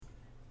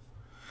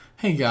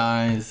Hey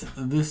guys,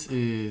 this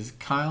is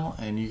Kyle,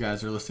 and you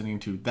guys are listening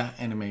to That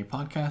Anime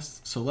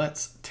Podcast. So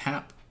let's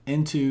tap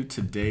into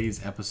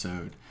today's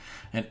episode.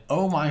 And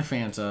oh my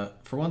Fanta,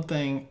 for one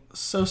thing,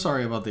 so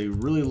sorry about the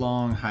really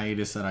long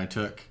hiatus that I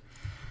took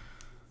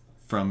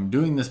from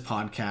doing this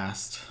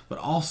podcast, but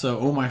also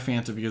oh my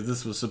Fanta because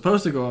this was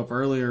supposed to go up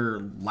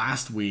earlier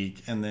last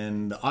week, and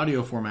then the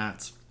audio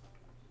formats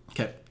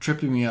kept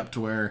tripping me up to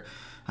where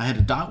I had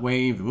a dot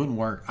wave, it wouldn't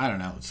work. I don't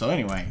know. So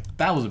anyway,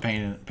 that was a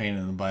pain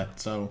in the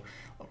butt. So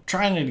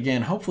trying it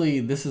again.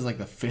 Hopefully this is like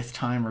the fifth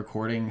time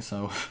recording.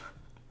 So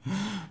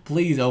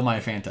please, oh my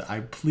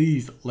Fanta,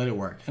 please let it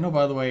work. And oh,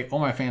 by the way, oh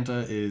my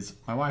Fanta is,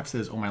 my wife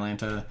says oh my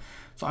Lanta.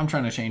 So I'm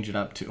trying to change it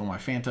up to oh my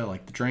Fanta,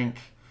 like the drink.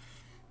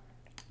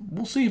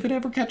 We'll see if it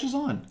ever catches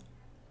on.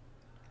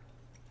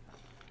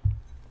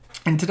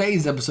 In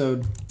today's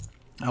episode,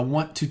 I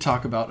want to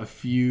talk about a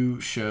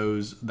few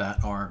shows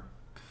that are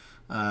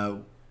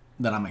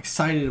that I'm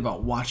excited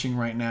about watching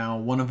right now.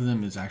 One of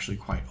them is actually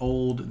quite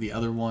old. The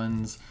other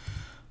ones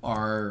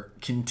are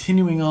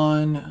continuing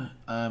on.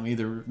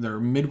 Either they're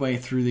midway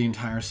through the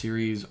entire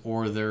series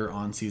or they're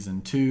on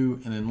season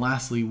 2. And then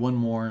lastly, one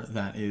more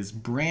that is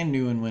brand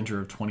new in winter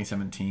of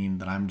 2017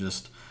 that I'm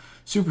just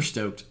super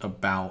stoked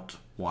about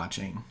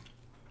watching.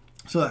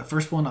 So that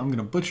first one, I'm going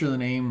to butcher the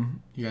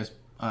name. You guys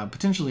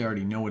potentially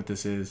already know what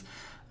this is.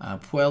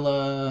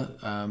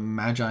 Puella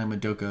Magi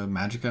Madoka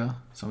Magica.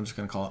 So I'm just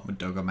going to call it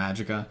Madoka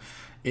Magica.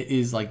 It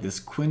is like this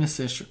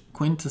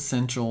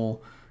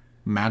quintessential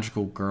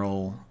magical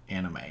girl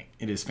anime.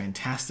 It is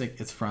fantastic.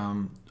 It's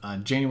from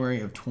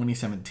January of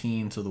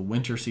 2017, so the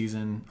winter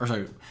season,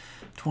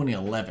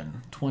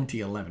 2011,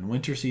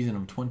 winter season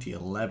of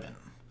 2011.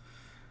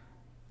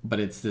 But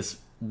it's this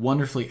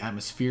wonderfully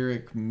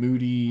atmospheric,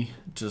 moody,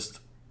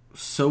 just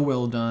so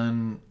well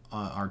done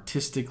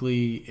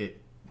artistically. It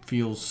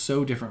feels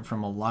so different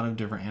from a lot of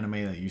different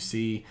anime that you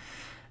see,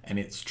 and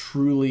it's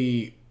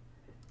truly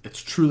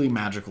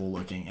magical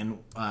looking. And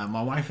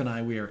my wife and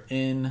I, we are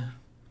in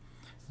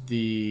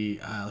the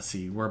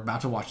we're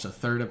about to watch the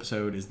third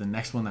episode, is the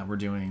next one that we're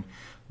doing,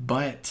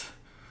 but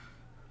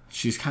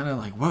she's kind of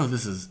like, whoa,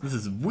 this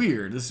is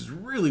weird, this is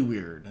really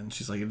weird. And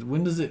she's like,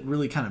 when does it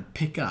really kind of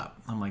pick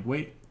up? I'm like,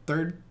 wait,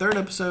 third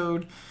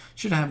episode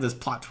should have this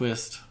plot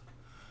twist,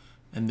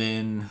 and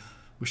then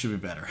we should be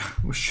better.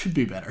 We should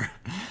be better.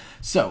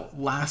 So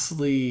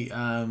lastly,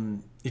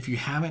 if you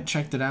haven't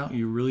checked it out,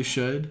 you really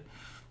should.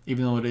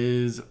 Even though it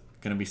is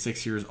going to be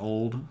 6 years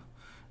old,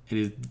 it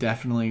is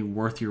definitely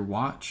worth your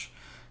watch.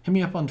 Hit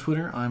me up on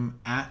Twitter. I'm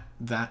at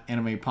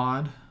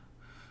ThatAnimePod.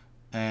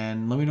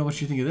 And let me know what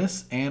you think of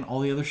this and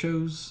all the other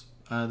shows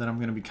that I'm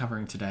going to be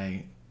covering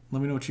today.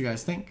 Let me know what you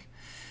guys think.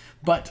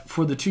 But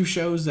for the two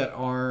shows that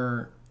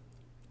are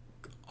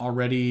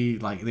already,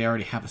 like, they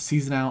already have a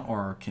season out or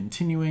are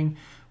continuing,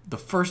 the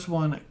first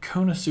one,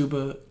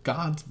 Konosuba,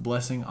 God's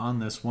Blessing on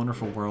This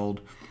Wonderful World,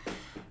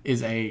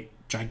 is a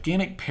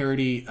gigantic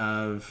parody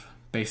of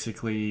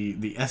basically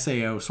the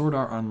SAO, Sword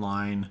Art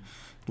Online,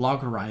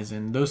 Log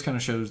Horizon, those kind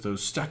of shows,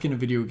 those stuck in a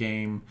video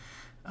game.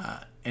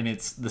 And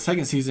it's the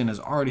second season has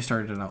already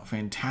started out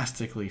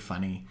fantastically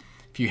funny.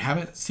 If you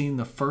haven't seen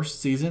the first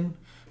season,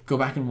 go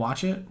back and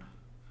watch it.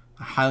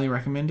 I highly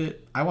recommend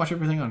it. I watch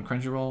everything on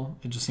Crunchyroll.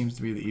 It just seems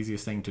to be the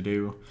easiest thing to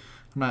do.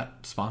 I'm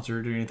not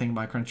sponsored or anything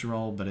by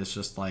Crunchyroll, but it's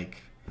just like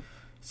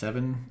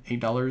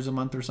 $7-8 a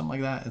month or something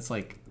like that. It's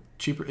like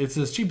cheaper. It's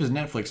as cheap as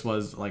Netflix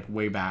was like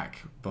way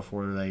back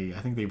before I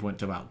think they went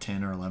to about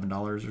 $10 or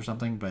 $11 or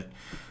something. But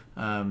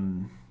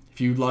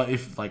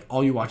if like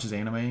all you watch is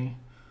anime,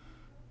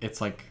 it's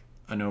like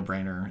a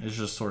no-brainer. It's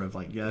just sort of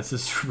like, yeah, this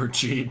is super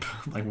cheap.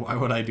 Like, why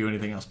would I do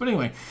anything else? But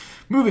anyway,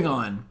 moving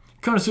on.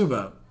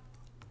 Konosuba.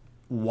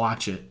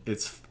 Watch it.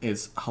 It's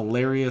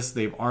hilarious.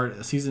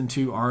 Season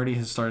 2 already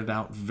has started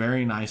out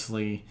very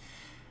nicely,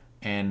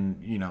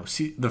 and you know,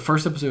 the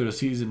first episode of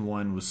season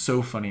 1 was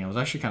so funny. I was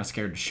actually kind of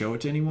scared to show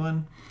it to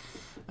anyone,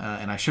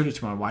 and I showed it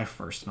to my wife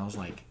first, and I was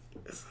like,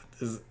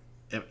 "Is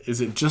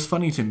it just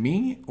funny to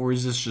me, or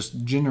is this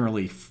just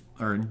genuinely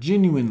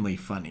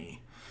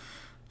funny?"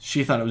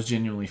 She thought it was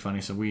genuinely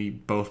funny, so we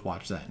both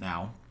watched that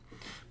now.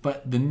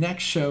 But the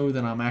next show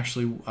that I'm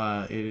actually,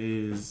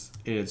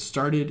 it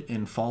started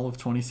in fall of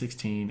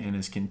 2016 and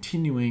is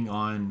continuing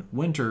on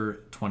winter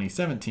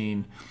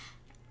 2017,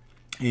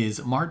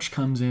 is March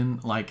Comes In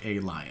Like a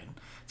Lion.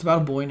 It's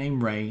about a boy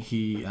named Ray.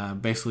 He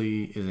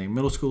basically is a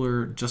middle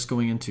schooler just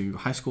going into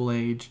high school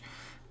age,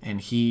 and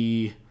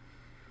he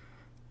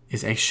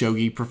is a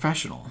shogi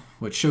professional,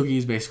 which shogi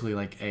is basically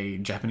like a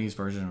Japanese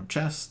version of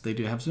chess. They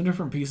do have some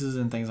different pieces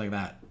and things like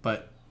that,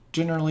 but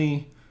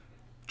generally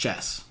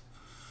chess.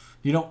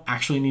 You don't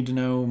actually need to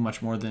know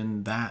much more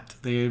than that.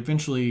 They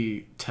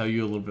eventually tell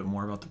you a little bit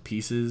more about the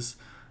pieces,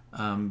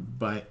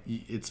 but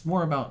it's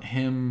more about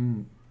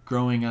him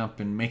growing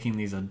up and making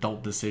these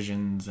adult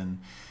decisions and,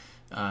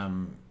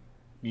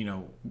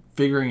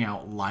 figuring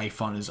out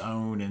life on his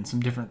own and some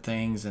different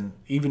things. And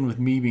even with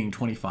me being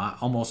 25,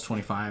 almost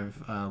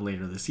 25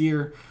 later this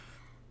year,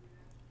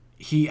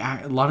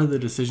 a lot of the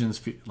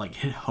decisions like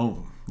hit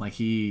home. Like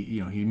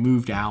he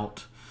moved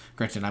out.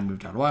 Granted, I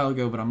moved out a while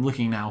ago, but I'm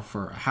looking now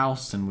for a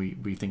house, and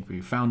we think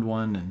we found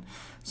one, and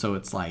so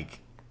it's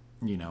like,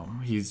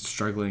 he's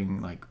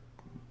struggling, like,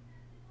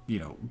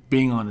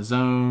 being on his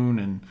own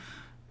and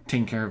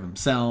taking care of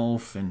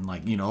himself, and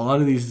like, a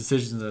lot of these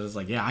decisions that is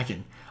like, yeah,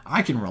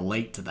 I can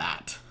relate to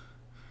that.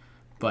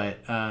 But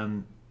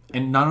and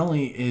not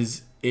only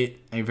is it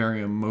a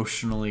very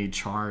emotionally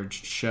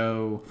charged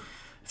show,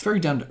 it's very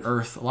down to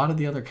earth. A lot of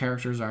the other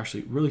characters are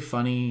actually really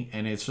funny,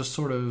 and it's just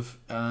sort of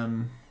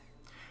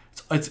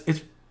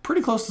it's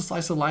pretty close to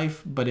slice of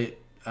life, but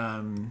it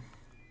I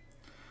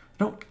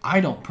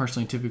don't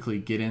personally typically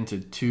get into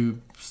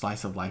too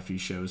slice of lifey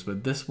shows,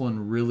 but this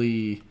one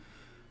really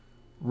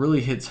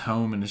hits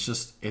home, and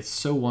it's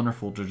so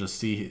wonderful to just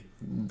see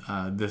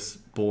this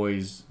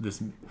boy's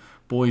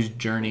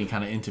journey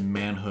kind of into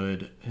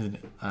manhood, and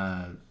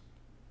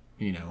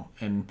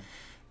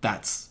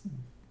that's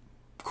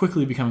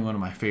quickly becoming one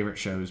of my favorite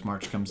shows.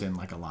 March Comes In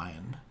Like a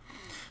Lion.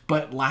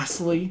 But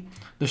lastly,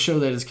 the show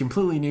that is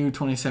completely new,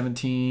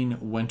 2017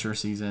 winter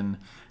season,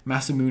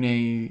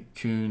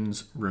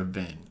 Masamune-kun's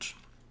Revenge.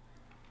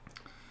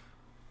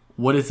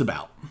 What it's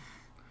about.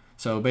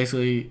 So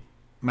basically,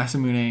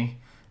 Masamune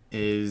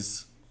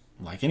is,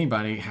 like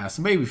anybody, has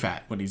some baby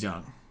fat when he's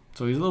young.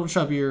 So he's a little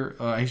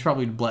chubbier. He's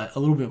probably a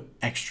little bit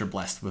extra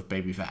blessed with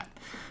baby fat.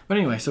 But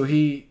anyway, so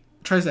he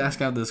tries to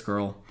ask out this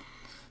girl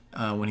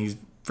when he's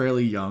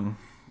fairly young.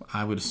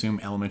 I would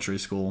assume elementary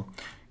school.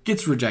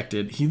 Gets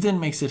rejected. He then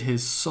makes it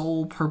his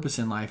sole purpose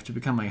in life to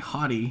become a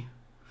hottie,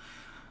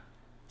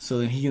 so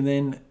that he can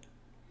then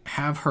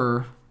have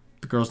her,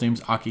 the girl's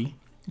name's Aki,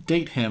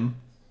 date him.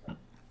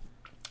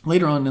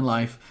 Later on in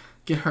life,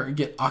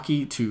 get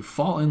Aki to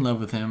fall in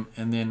love with him,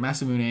 and then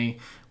Masamune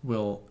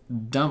will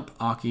dump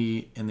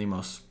Aki in the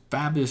most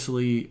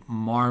fabulously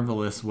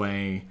marvelous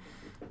way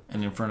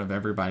and in front of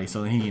everybody,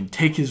 so that he can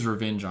take his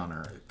revenge on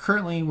her.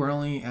 Currently, we're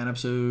only at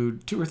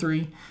episode 2 or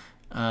 3,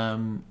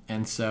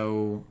 and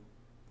so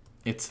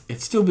it's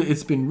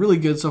been really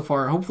good so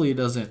far. Hopefully, it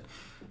doesn't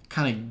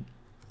kind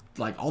of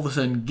like all of a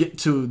sudden get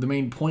to the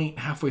main point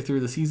halfway through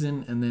the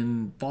season and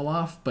then fall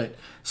off. But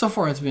so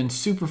far, it's been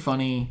super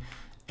funny,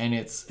 and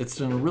it's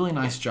done a really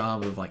nice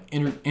job of like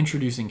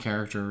introducing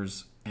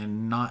characters,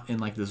 and not in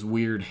like this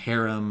weird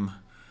harem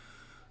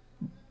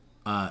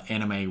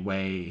anime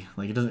way.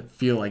 Like, it doesn't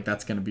feel like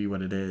that's going to be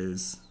what it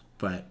is,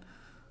 but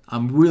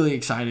I'm really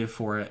excited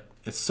for it.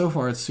 It's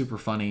super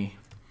funny.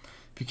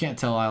 If you can't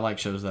tell, I like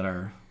shows that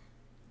are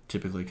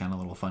typically kind of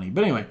a little funny.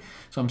 But anyway,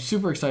 so I'm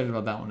super excited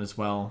about that one as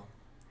well.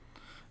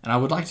 And I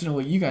would like to know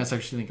what you guys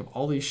actually think of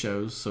all these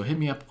shows. So hit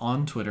me up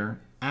on Twitter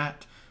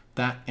at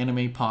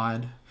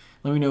ThatAnimePod.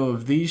 Let me know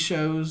of these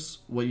shows,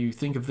 what you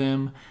think of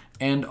them,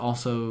 and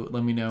also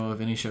let me know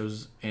of any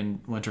shows in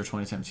winter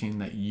 2017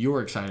 that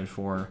you're excited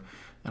for,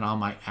 and I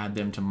might add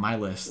them to my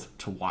list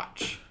to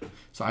watch.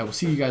 So I will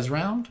see you guys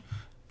around,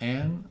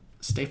 and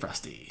stay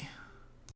frosty.